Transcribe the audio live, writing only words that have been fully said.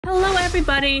Hello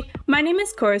everybody, my name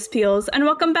is Bananapeels and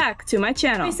welcome back to my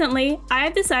channel. Recently, I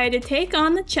have decided to take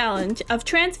on the challenge of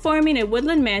transforming a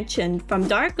woodland mansion from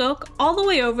dark oak all the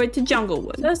way over to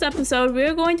junglewood. In this episode, we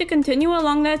are going to continue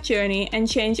along that journey and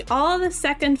change all of the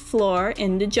second floor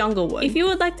into junglewood. If you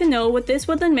would like to know what this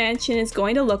woodland mansion is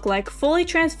going to look like fully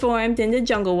transformed into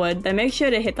junglewood, then make sure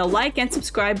to hit the like and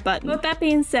subscribe button. With that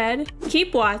being said,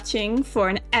 keep watching for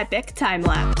an epic time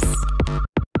lapse.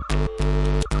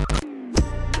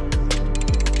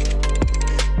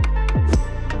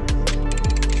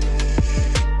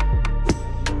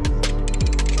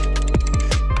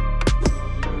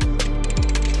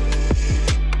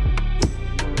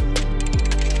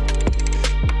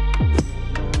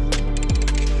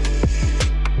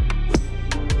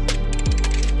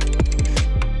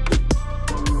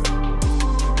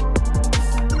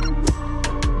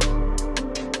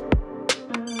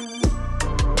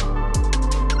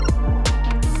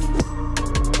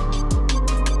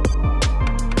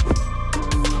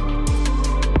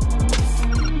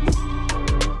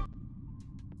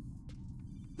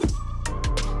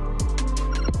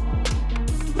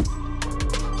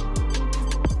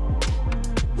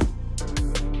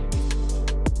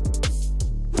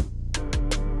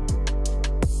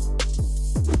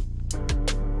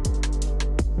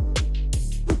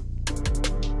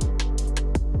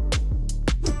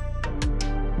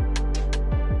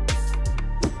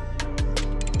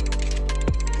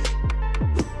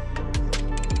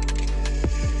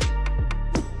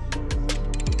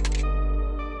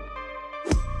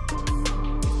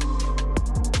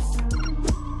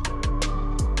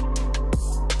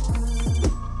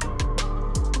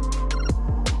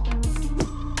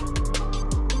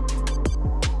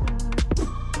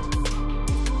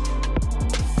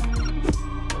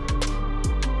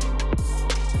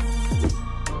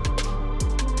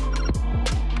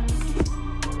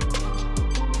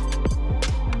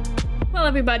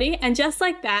 Everybody, and just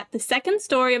like that, the second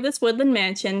story of this woodland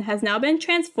mansion has now been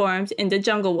transformed into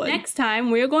junglewood. Next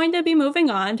time, we're going to be moving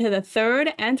on to the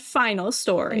third and final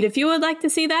story. And if you would like to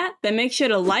see that, then make sure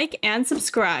to like and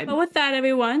subscribe. But with that,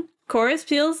 everyone,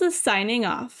 Bananapeels is signing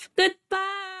off. Goodbye!